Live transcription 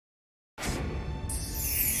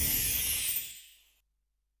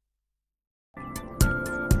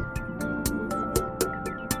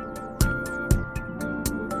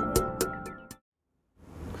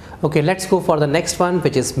Okay, let's go for the next one,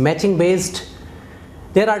 which is matching based.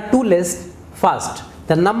 There are two lists. First,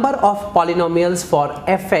 the number of polynomials for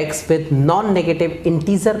fx with non-negative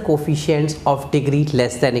integer coefficients of degree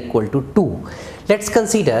less than equal to 2. Let's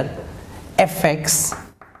consider fx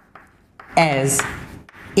as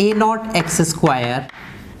a0 x square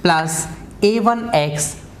plus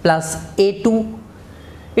a1x plus a2.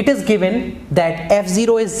 It is given that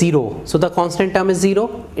f0 is 0, so the constant term is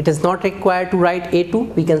 0. It is not required to write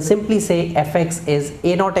a2. We can simply say fx is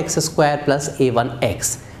a0 x square plus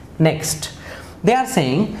a1x. Next, they are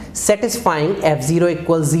saying satisfying f0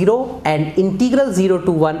 equals 0 and integral 0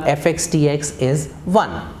 to 1 fx dx is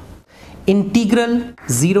 1. Integral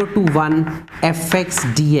 0 to 1 fx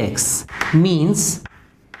dx means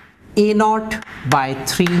a0 by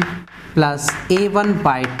 3 plus a1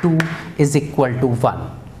 by 2 is equal to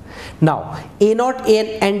 1. Now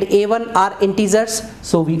a0 and a1 are integers,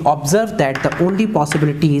 so we observe that the only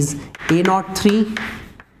possibility is a0 3,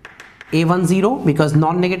 a1 0, because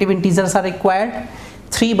non-negative integers are required,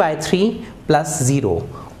 3 by 3 plus 0,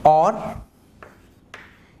 or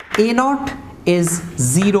a0 is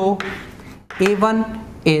 0, a1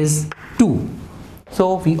 is 2.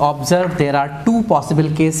 So we observe there are two possible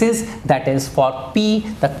cases, that is for P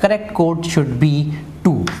the correct code should be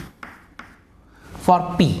 2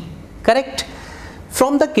 for P, correct?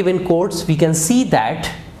 From the given codes we can see that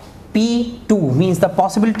P2 means the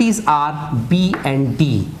possibilities are B and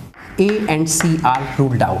D, A and C are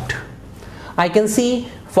ruled out. I can see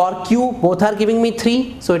for Q both are giving me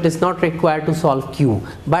 3, so it is not required to solve Q.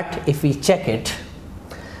 But if we check it,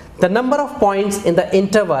 the number of points in the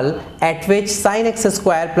interval at which sin x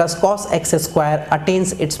square plus cos x square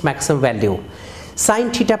attains its maximum value.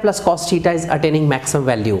 Sin theta plus cos theta is attaining maximum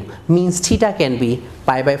value, means theta can be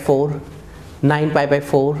pi by 4, 9 pi by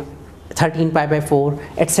 4, 13 pi by 4,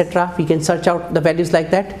 etc. We can search out the values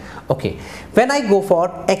like that. Okay, when I go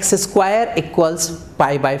for x square equals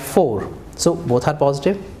pi by 4, so both are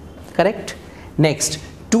positive, correct? Next,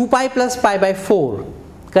 2 pi plus pi by 4,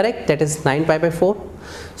 correct? That is 9 pi by 4.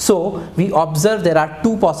 So we observe there are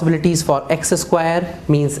two possibilities for x square,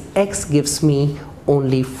 means x gives me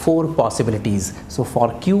only 4 possibilities. So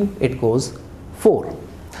for Q it goes 4.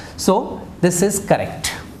 So this is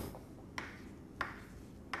correct.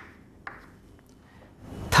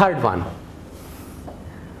 Third one,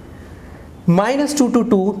 minus 2 to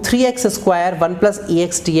 2, 3x square 1 plus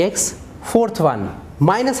ex dx. Fourth one,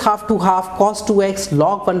 minus half to half cos 2x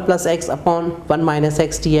log 1 plus x upon 1 minus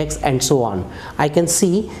x dx, and so on. I can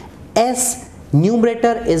see s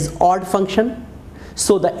numerator is odd function,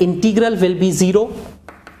 so the integral will be 0.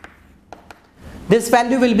 This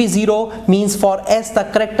value will be 0, means for s the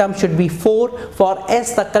correct term should be 4. For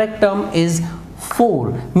s the correct term is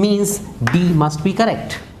 4, means D must be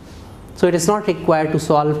correct. So it is not required to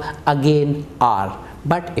solve again R,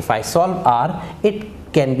 but if I solve R, it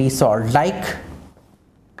can be solved like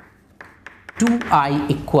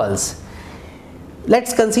 2i equals,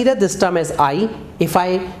 let's consider this term as I. If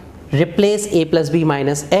I replace a plus b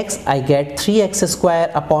minus x, I get 3x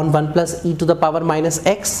square upon 1 plus e to the power minus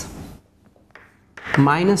x,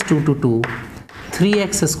 minus 2 to 2,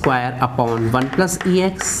 3x square upon 1 plus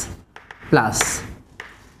ex plus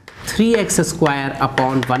 3x square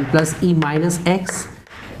upon 1 plus e minus x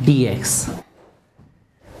dx.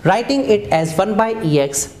 Writing it as 1 by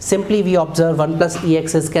ex, simply we observe 1 plus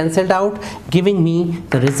ex is cancelled out, giving me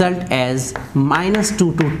the result as minus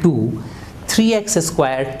 2 to 2, 3x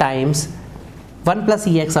square times 1 plus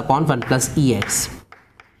ex upon 1 plus ex.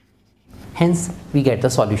 Hence we get the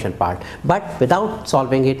solution part, but without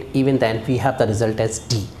solving it, even then we have the result as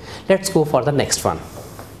D. Let's go for the next one.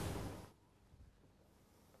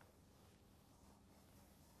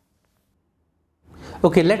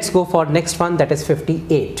 Okay, let's go for next one, that is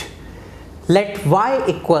 58. Let y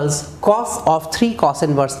equals cos of 3 cos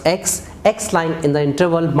inverse x, x lying in the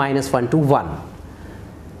interval minus 1 to 1,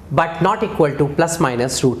 but not equal to plus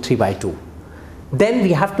minus root 3 by 2. Then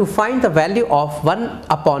we have to find the value of 1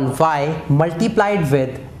 upon y multiplied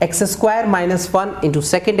with x square minus 1 into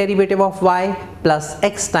second derivative of y plus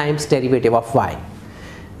x times derivative of y.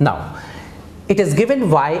 Now, it is given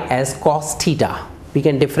y as cos theta. We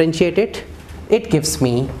can differentiate it. It gives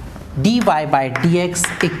me dy by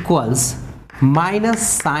dx equals minus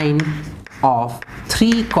sine of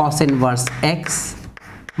 3 cos inverse x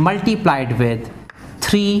multiplied with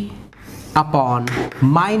 3 upon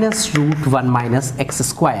minus root 1 minus x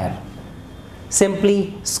square.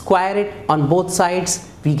 Simply square it on both sides,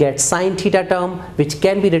 we get sine theta term, which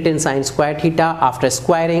can be written sine square theta. After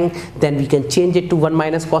squaring, then we can change it to 1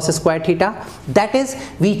 minus cos square theta. That is,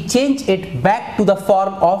 we change it back to the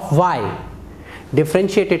form of y.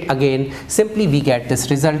 differentiate it again, simply we get this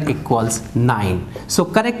result equals 9. So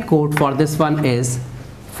correct code for this one is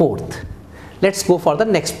 4th. Let's go for the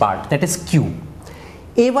next part, that is Q.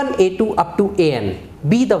 A1, A2 up to AN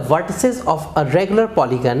be the vertices of a regular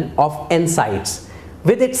polygon of n sides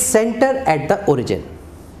with its center at the origin.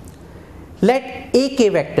 Let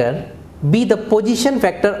AK vector be the position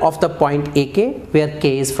vector of the point AK where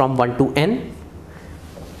K is from 1 to n.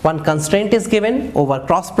 One constraint is given over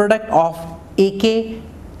cross product of AK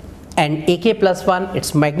and AK plus 1,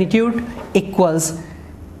 its magnitude equals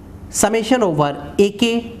summation over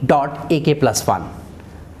AK dot AK plus 1.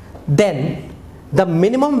 Then the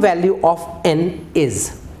minimum value of n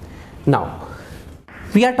is, now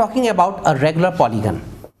we are talking about a regular polygon.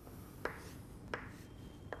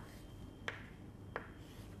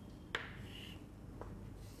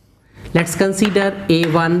 Let's consider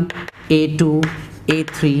A1, A2,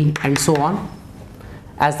 A3 and so on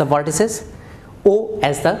as the vertices, O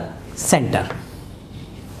as the center.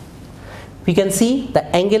 We can see the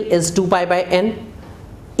angle is 2 pi by n.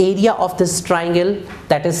 Area of this triangle,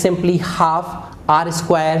 that is simply half r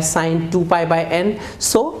square sine 2 pi by n.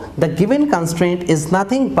 So the given constraint is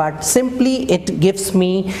nothing but simply it gives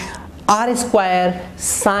me r square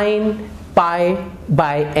sine pi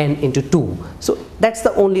by n into 2. So that's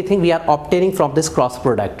the only thing we are obtaining from this cross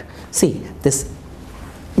product. See this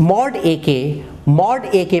mod AK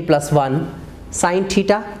plus 1 sine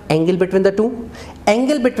theta, angle between the two,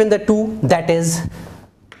 that is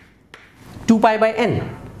 2 pi by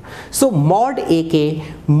n. So mod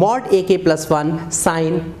AK plus 1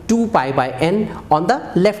 sine 2 pi by n on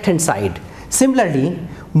the left hand side. Similarly,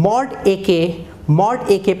 mod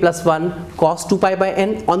AK plus 1 cos 2 pi by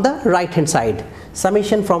n on the right hand side.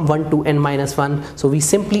 Summation from 1 to n minus 1. So we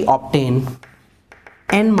simply obtain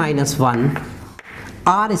n minus 1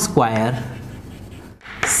 r square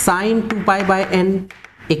sine 2 pi by n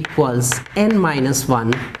equals n minus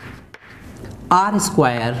 1 r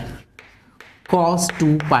square cos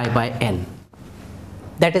 2 pi by n.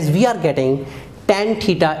 That is, we are getting tan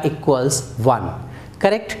theta equals 1.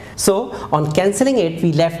 Correct? So on cancelling it,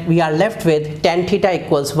 we are left with tan theta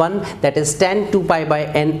equals 1, that is tan 2 pi by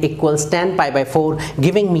n equals tan pi by 4,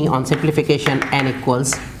 giving me on simplification n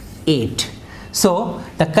equals 8. So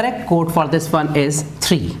the correct code for this one is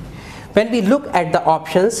 3. When we look at the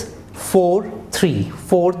options 4, 3,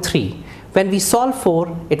 4, 3. When we solve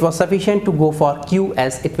 4, it was sufficient to go for Q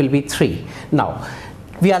as it will be 3. Now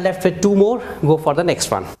we are left with 2 more, go for the next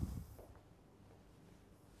one.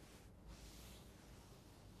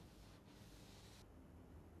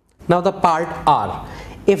 Now the part R.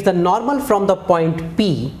 If the normal from the point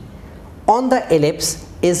P on the ellipse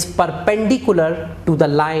is perpendicular to the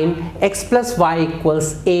line x plus y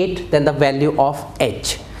equals 8, then the value of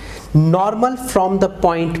h. Normal from the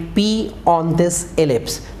point P on this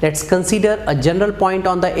ellipse. Let's consider a general point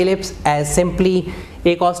on the ellipse as simply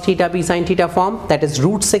a cos theta b sin theta form, that is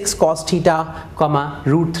root 6 cos theta comma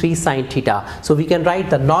root 3 sin theta. So we can write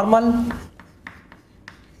the normal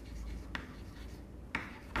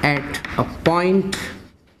at a point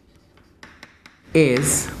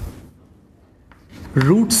is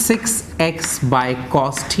root 6x by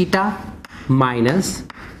cos theta minus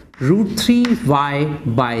root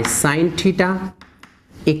 3y by sin theta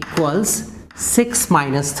equals 6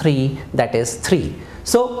 minus 3, that is 3.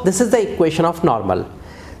 So this is the equation of normal.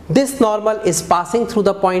 This normal is passing through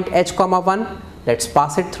the point h comma 1. Let's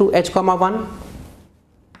pass it through h comma 1.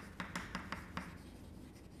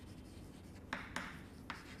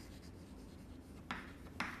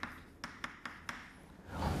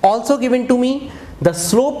 Also given to me, the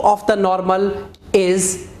slope of the normal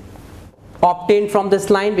is obtained from this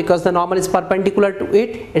line because the normal is perpendicular to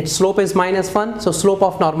it. Its slope is minus 1, so slope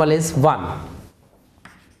of normal is 1.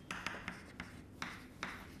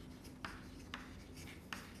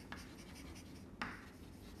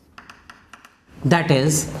 That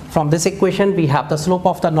is, from this equation we have the slope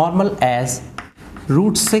of the normal as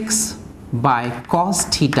root 6 by cos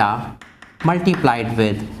theta multiplied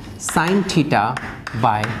with sin theta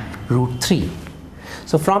by root 3.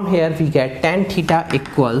 So from here we get tan theta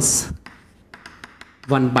equals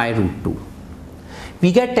 1 by root 2.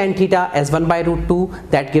 We get tan theta as 1 by root 2,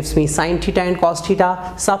 that gives me sin theta and cos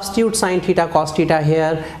theta. Substitute sin theta cos theta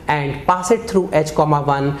here and pass it through h comma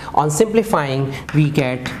 1. On simplifying we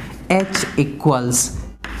get h equals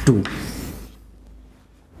 2.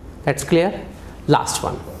 That's clear? Last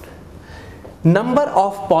one. Number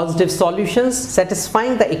of positive solutions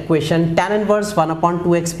satisfying the equation tan inverse 1 upon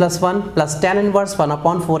 2x plus 1 plus tan inverse 1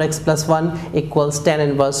 upon 4x plus 1 equals tan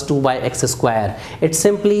inverse 2 by x square. It's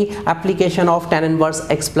simply application of tan inverse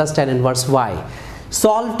x plus tan inverse y.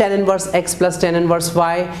 Solve tan inverse x plus tan inverse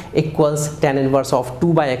y equals tan inverse of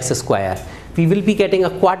 2 by x square. We will be getting a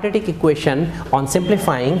quadratic equation. On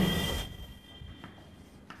simplifying,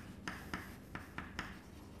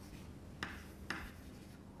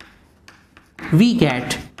 we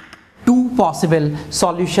get two possible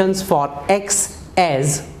solutions for x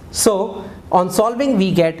as, so on solving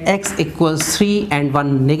we get x equals 3 and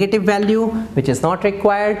one negative value, which is not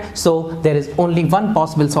required, so there is only one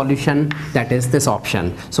possible solution, that is this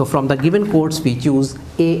option. So from the given codes we choose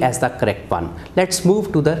A as the correct one. Let's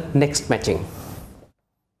move to the next matching.